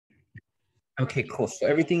Okay, cool. So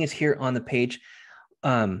everything is here on the page.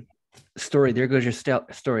 Um, Story. There goes your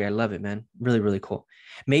story. I love it, man. Really, really cool.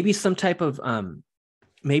 Maybe some type of hook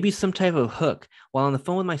while on the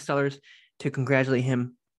phone with my sellers to congratulate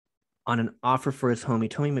him on an offer for his home. He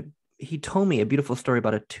told me a beautiful story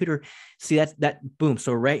about a tutor. See, that boom.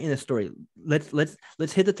 So right in the story, let's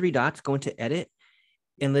hit the three dots, go into edit,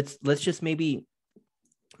 and let's just let's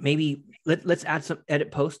add some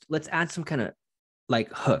edit post. Let's add some kind of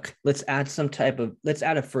like hook. Let's add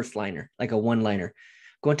a first liner, like a one liner.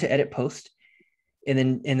 Go into edit post, and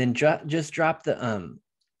then just go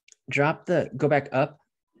back up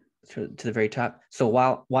to the very top. So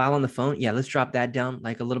while on the phone, yeah, let's drop that down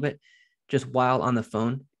like a little bit. Just while on the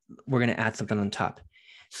phone, we're going to add something on top.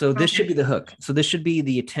 So this should be the hook. So this should be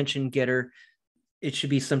the attention getter. It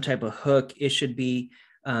should be some type of hook. It should be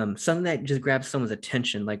something that just grabs someone's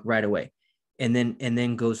attention like right away, and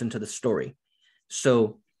then goes into the story.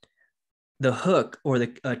 So the hook or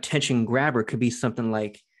the attention grabber could be something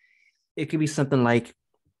like,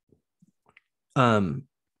 um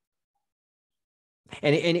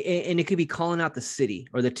and it could be calling out the city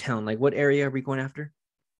or the town. Like, what area are we going after?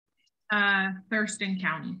 Thurston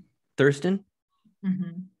County. Thurston.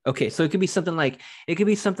 Mm-hmm. Okay, so it could be something like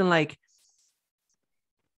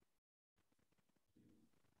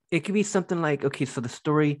okay, so the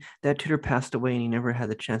story, that tutor passed away and he never had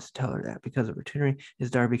the chance to tell her that because of her tutoring,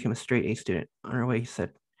 his daughter became a straight A student. On her way, he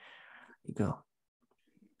said, you go.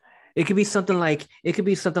 It could be something like it could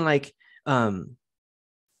be something like,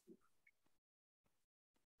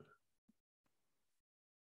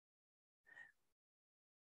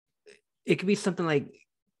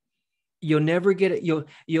 you'll never get it.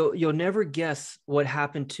 You'll never guess what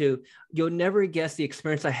happened to. You'll never guess the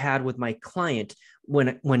experience I had with my client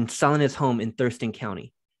when selling his home in Thurston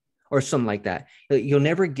County, or something like that. You'll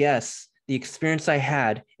never guess the experience I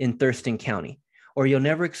had in Thurston County, or you'll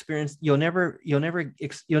never guess the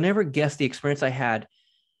experience I had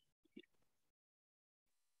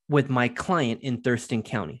with my client in Thurston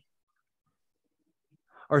County,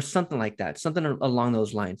 or something like that, something along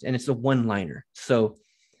those lines. And it's a one-liner. So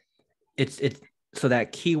it's so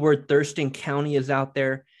that keyword Thurston County is out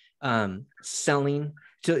there. Selling.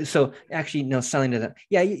 So actually, no, selling doesn't.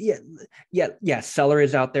 Yeah. Seller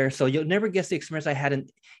is out there. So you'll never guess the experience I had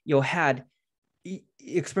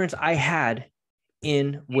experience I had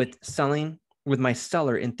with selling with my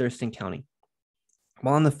seller in Thurston County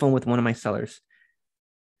while on the phone with one of my sellers.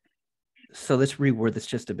 So let's reword this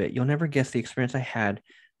just a bit. You'll never guess the experience I had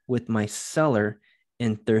with my seller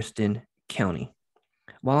in Thurston County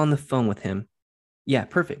while on the phone with him. Yeah,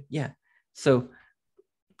 perfect. Yeah. So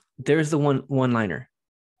there's the one-liner.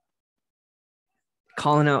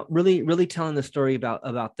 Calling out, really telling the story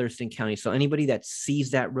about Thurston County. So anybody that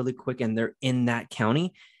sees that really quick and they're in that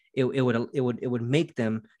county, it would make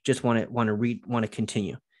them just want to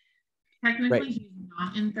continue. Technically, right. He's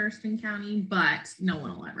not in Thurston County, but no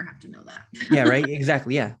one will ever have to know that. Yeah, right.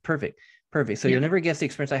 Exactly. Yeah, perfect. So you'll never guess the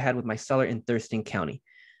experience I had with my seller in Thurston County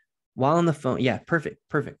while on the phone. Yeah, perfect.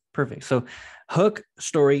 So hook,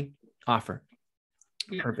 story, offer.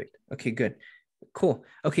 Yeah. Perfect. Okay, good. Cool.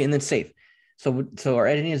 Okay, and then save. So our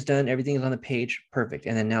editing is done. Everything is on the page. Perfect.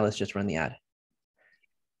 And then now let's just run the ad.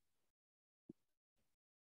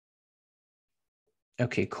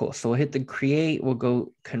 Okay, cool. So we'll hit the create. We'll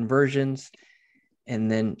go conversions.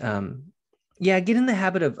 And then, get in the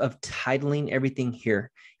habit of titling everything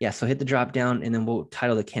here. Yeah, so hit the drop down and then we'll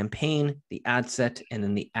title the campaign, the ad set, and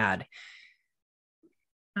then the ad.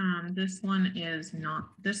 This one's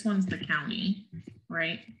the county,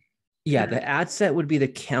 right? Yeah, the ad set would be the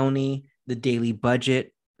county, the daily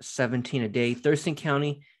budget, 17 a day. Thurston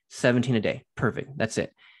County, 17 a day. Perfect. That's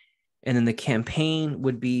it. And then the campaign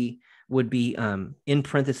would be in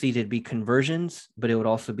parentheses, it'd be conversions, but it would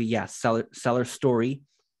also be, seller story.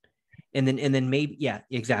 And then maybe,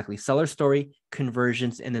 exactly. Seller story,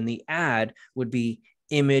 conversions. And then the ad would be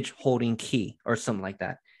image holding key or something like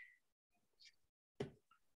that.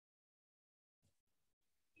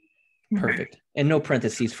 Perfect. And no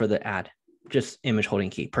parentheses for the ad, just image holding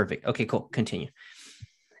key. Perfect. Okay, cool. Continue.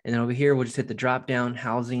 And then over here, we'll just hit the drop down,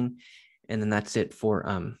 housing, and then that's it for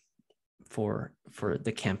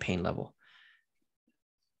the campaign level.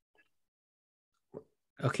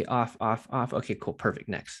 Okay, off. Okay, cool. Perfect.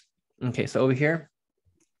 Next. Okay, so over here,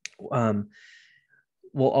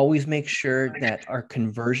 we'll always make sure that our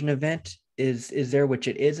conversion event is there, which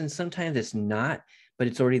it is, and sometimes it's not, but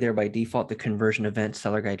it's already there by default, the conversion event,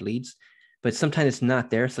 seller guide leads. But sometimes it's not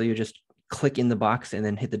there, so you just click in the box and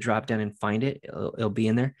then hit the drop down and find it. It'll be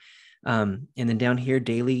in there. And then down here,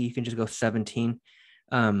 daily, you can just go 17.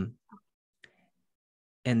 And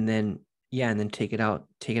then Yeah, and then take it out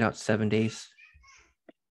 7 days.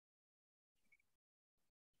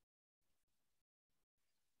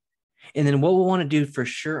 And then what we'll want to do for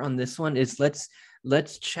sure on this one is let's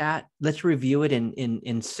review it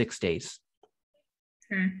in 6 days.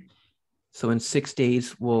 Okay. So in 6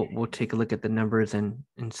 days, we'll take a look at the numbers and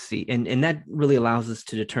see, and that really allows us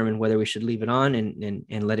to determine whether we should leave it on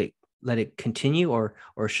and let it continue or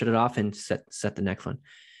shut it off and set the next one.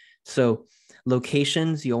 So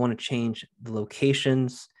locations, you'll want to change the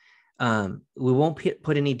locations. We won't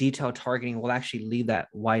put any detailed targeting. We'll actually leave that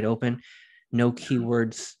wide open. No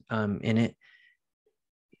keywords in it.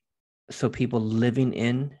 So people living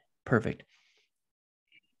in, perfect.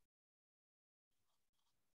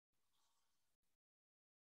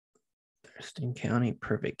 Thurston County,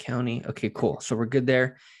 perfect county. Okay, cool. So we're good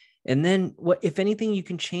there. And then what, if anything, you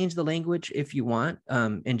can change the language if you want,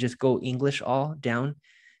 and just go English all down.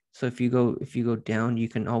 So if you go down, you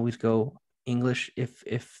can always go English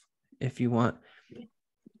if you want.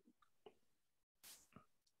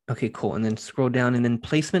 Okay, cool. And then scroll down, and then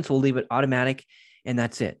placements, we'll leave it automatic, and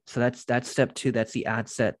that's it. So that's step 2. That's the ad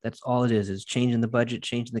set. That's all it is changing the budget,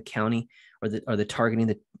 changing the county or the targeting,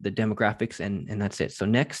 the demographics, and that's it. So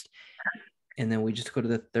next, and then we just go to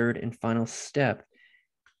the third and final step.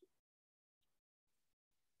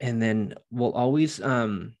 And then we'll always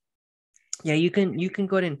yeah, you can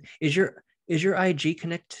go ahead and is your IG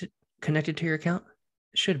connected to your account?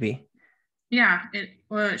 It should be. Yeah,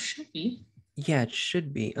 it should be. Yeah, it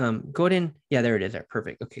should be. Go ahead and yeah, there it is. There,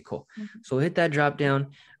 perfect. Okay, cool. So we'll hit that drop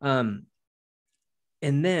down.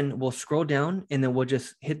 And then we'll scroll down, and then we'll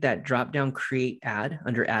just hit that drop down, create ad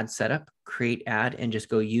under ad setup, create ad, and just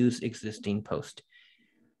go use existing post.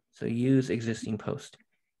 So use existing post,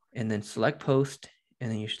 and then select post, and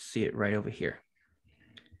then you should see it right over here.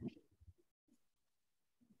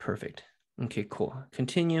 Perfect. Okay, cool.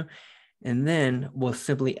 Continue. And then we'll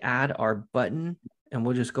simply add our button, and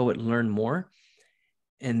we'll just go with learn more.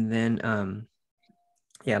 And then,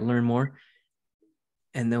 yeah, learn more.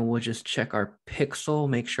 And then we'll just check our pixel,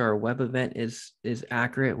 make sure our web event is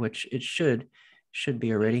accurate, which it should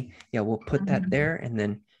be already. Yeah, we'll put that there, and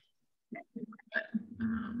then I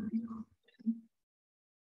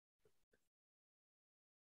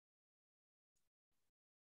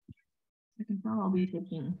can probably I'll be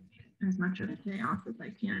taking as much of a day off as I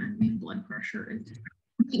can. My blood pressure is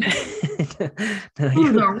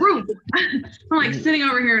through the roof. I'm like sitting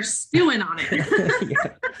over here stewing on it. Yeah.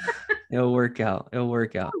 It'll work out. Oh,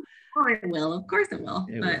 it will. Of course it will.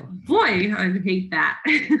 Boy, I hate that.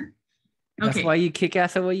 Okay. That's why you kick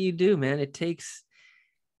ass at what you do, man. It takes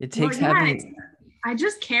having. I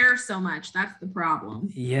just care so much. That's the problem.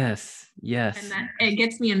 Yes. And that it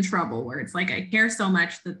gets me in trouble where it's like I care so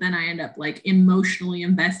much that then I end up like emotionally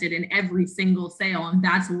invested in every single sale, and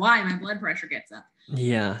that's why my blood pressure gets up.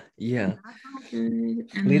 Yeah.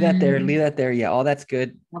 Leave that there. Yeah, all that's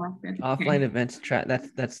good. Offline events track.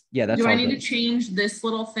 That's Do I need to change this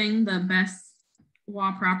little thing, the best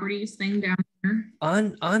law properties thing down here?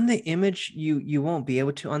 On the image, you won't be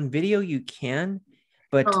able to. On video, you can,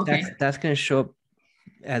 but that's going to show up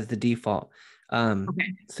as the default.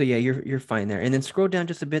 So yeah, you're fine there. And then scroll down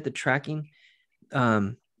just a bit, the tracking,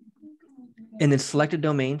 and then select a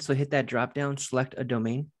domain. So hit that drop down, select a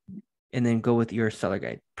domain, and then go with your seller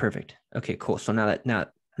guide. Perfect. Okay, cool. So now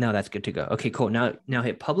that's good to go. Okay, cool. Now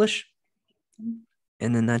hit publish,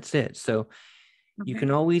 and then that's it. So you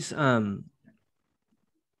can always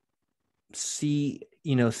see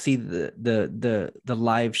the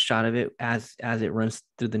live shot of it as it runs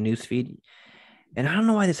through the news feed. And I don't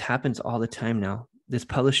know why this happens all the time now. This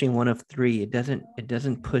publishing 1 of 3, it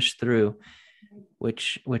doesn't push through,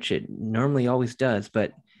 which it normally always does.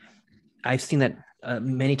 But I've seen that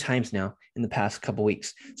many times now in the past couple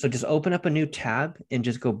weeks. So just open up a new tab and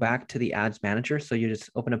just go back to the ads manager. So you just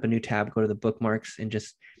open up a new tab, go to the bookmarks, and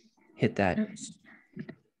just hit that.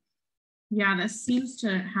 Yeah, this seems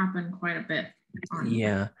to happen quite a bit.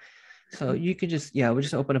 Yeah. So you could we'll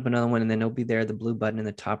just open up another one, and then it'll be there, the blue button in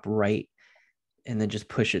the top right, and then just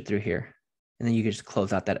push it through here. And then you can just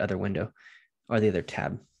close out that other window or the other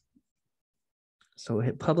tab. So we'll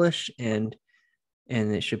hit publish, and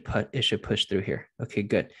it should push through here. Okay,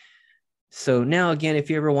 good. So now again, if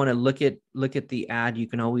you ever want to look at the ad, you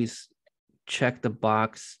can always check the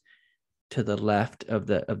box to the left of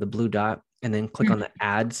the blue dot, and then click on the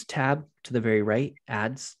ads tab to the very right,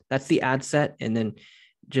 ads. That's the ad set, and then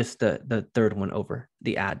just the third one over,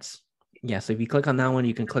 the ads. Yeah, so if you click on that one,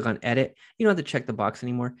 you can click on edit. You don't have to check the box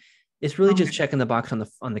anymore. It's really just checking the box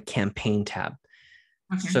on the campaign tab.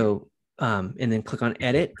 Okay. So, and then click on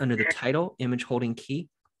edit under the title, image holding key.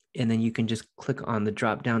 and then you can just click on the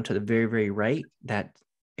drop down to the very, very right, that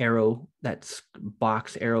arrow, that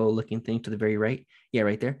box arrow looking thing to the very right. Yeah,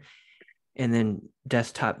 right there. And then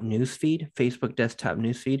desktop newsfeed, Facebook desktop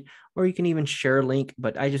newsfeed, or you can even share a link,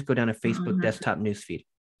 but I just go down to Facebook desktop newsfeed.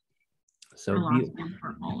 So view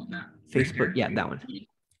Facebook, yeah, that one.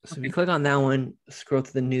 So if you click on that one, scroll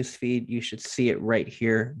to the newsfeed, you should see it right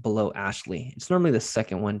here below Ashley. It's normally the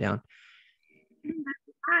second one down.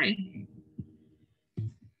 Hi.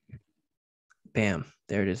 Bam,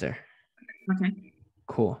 there it is there. Okay.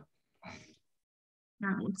 Cool.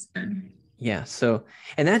 That looks good. Yeah. So,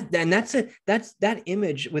 and that's it. That's that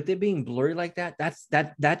image with it being blurry like that.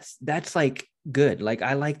 That's like good. Like,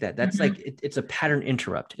 I like that. That's like, it's a pattern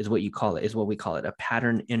interrupt is what you call it, is what we call it, a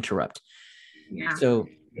pattern interrupt. Yeah. So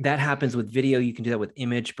that happens with video. You can do that with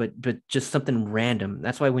image, but just something random.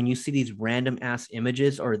 That's why when you see these random ass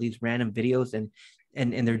images or these random videos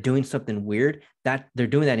and they're doing something weird, that they're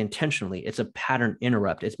doing that intentionally. It's a pattern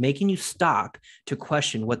interrupt. It's making you stop to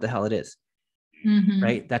question what the hell it is.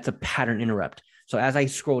 Right? That's a pattern interrupt. So as I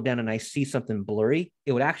scroll down and I see something blurry,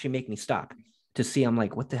 it would actually make me stop to see. I'm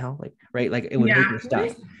like, what the hell? Like, right? Like, it would make me stop.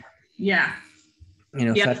 Yeah. You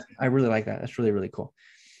know, so I really like that. That's really, really cool.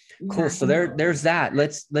 Cool. So there's that.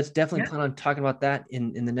 Let's definitely plan on talking about that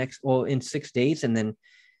in the next, well, in 6 days, and then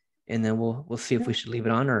we'll see if we should leave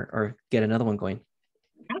it on or get another one going.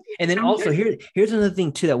 And then also here's another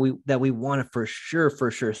thing too that we want to for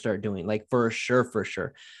sure start doing, like for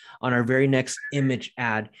sure on our very next image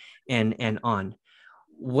ad and on.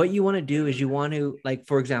 What you want to do is you want to, like,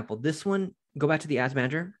 for example, this one, go back to the ads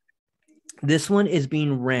manager. This one is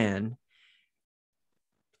being ran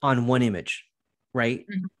on one image, right?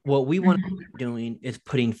 What we want to be doing is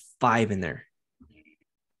putting 5 in there.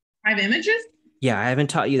 5 images? Yeah, I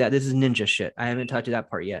haven't taught you that. This is ninja shit. I haven't taught you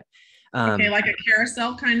that part yet. Okay, like a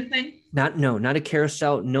carousel kind of thing? Not a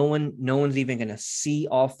carousel. No one's even gonna see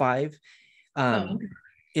all 5.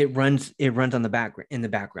 It runs on the background, in the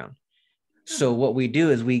background. So what we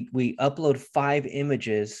do is we upload 5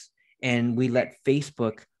 images and we let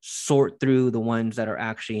Facebook sort through the ones that are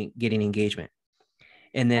actually getting engagement.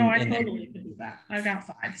 And then I totally could do that. I got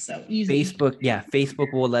 5, so easy.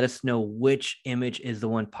 Facebook will let us know which image is the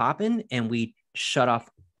one popping, and we shut off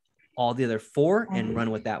all the other 4 and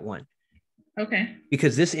run with that one. Okay.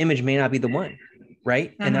 Because this image may not be the one,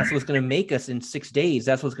 right? And that's what's going to make us in 6 days.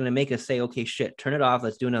 That's what's going to make us say, okay, shit, turn it off.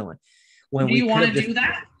 Let's do another one. Do you want to do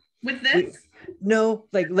that with this? No,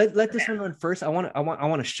 like let this one run first. I want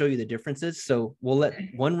to show you the differences. So we'll let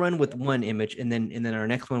one run with one image, and then our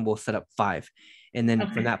next one we'll set up 5. And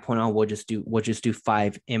then from that point on, we'll just do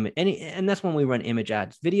 5 image. And that's when we run image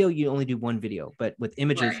ads. Video, you only do 1 video, but with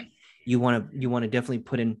images, you want to definitely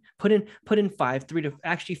put in 5, 3 to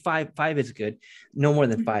actually 5 is good. No more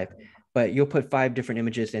than 5, but you'll put 5 different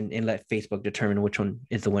images and let Facebook determine which one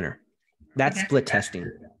is the winner. That's split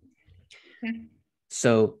testing.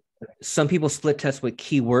 So some people split test with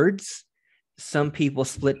keywords, some people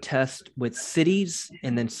split test with cities,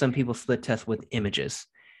 and then some people split test with images.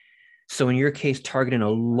 So in your case, targeting a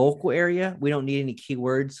local area, we don't need any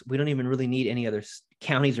keywords. We don't even really need any other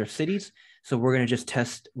counties or cities. So we're going to just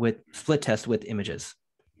split test with images.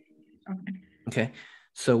 Okay.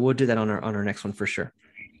 So we'll do that on our next one for sure.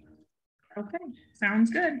 Okay. Sounds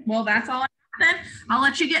good. Well, that's all I have then. I'll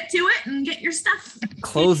let you get to it and get your stuff.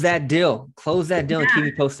 Close that deal and keep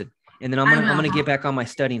me posted. And then I'm going to get back on my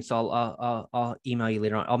studying. So I'll email you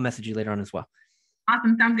later on. I'll message you later on as well.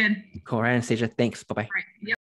 Awesome. Sounds good. Cool. All right, Anastasia. Thanks. Bye-bye. All right. Yep.